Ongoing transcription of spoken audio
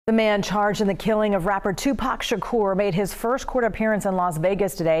The man charged in the killing of rapper Tupac Shakur made his first court appearance in Las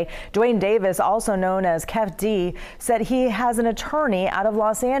Vegas today. Dwayne Davis, also known as Kef D, said he has an attorney out of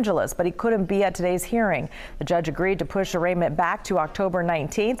Los Angeles, but he couldn't be at today's hearing. The judge agreed to push arraignment back to October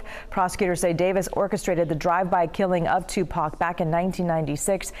 19th. Prosecutors say Davis orchestrated the drive-by killing of Tupac back in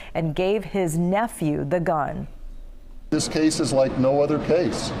 1996 and gave his nephew the gun. This case is like no other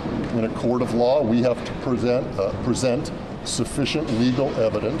case. In a court of law, we have to present sufficient legal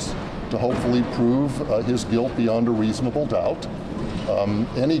evidence to hopefully prove his guilt beyond a reasonable doubt.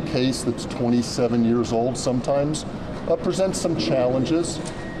 Any case that's 27 years old sometimes presents some challenges,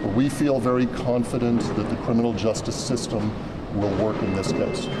 but we feel very confident that the criminal justice system will work in this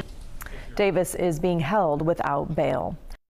case. Davis is being held without bail.